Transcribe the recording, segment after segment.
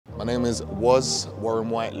My name is Woz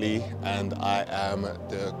Whitely and I am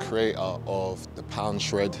the creator of the Pound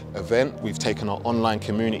Shred event. We've taken our online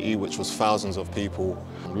community, which was thousands of people,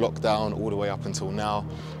 from lockdown all the way up until now,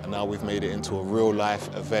 and now we've made it into a real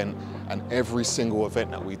life event. And every single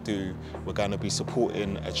event that we do, we're going to be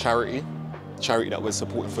supporting a charity. The charity that we're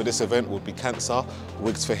supporting for this event would be cancer,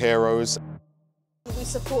 Wigs for Heroes. We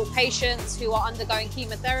support patients who are undergoing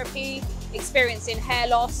chemotherapy, experiencing hair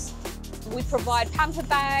loss. We provide pamper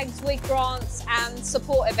bags, wig grants and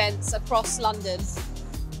support events across London.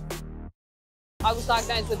 I was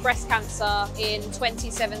diagnosed with breast cancer in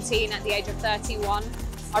 2017 at the age of 31.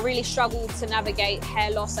 I really struggled to navigate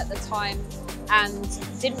hair loss at the time and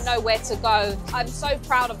didn't know where to go. I'm so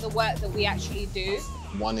proud of the work that we actually do.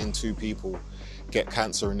 1 in 2 people get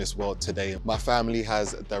cancer in this world today. My family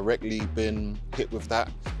has directly been hit with that.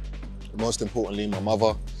 Most importantly, my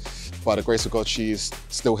mother. By the grace of God, she is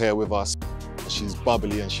still here with us. She's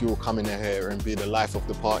bubbly and she will come in here and be the life of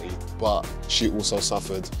the party, but she also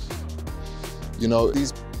suffered. You know,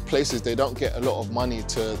 these places, they don't get a lot of money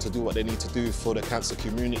to do what they need to do for the cancer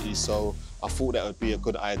community, so I thought that would be a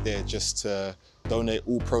good idea just to donate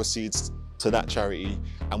all proceeds to that charity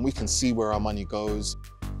and we can see where our money goes.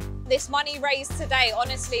 This money raised today,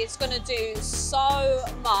 honestly, it's going to do so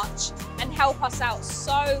much and help us out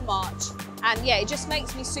so much. And yeah, it just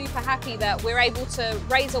makes me super happy that we're able to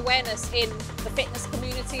raise awareness in the fitness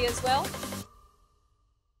community as well.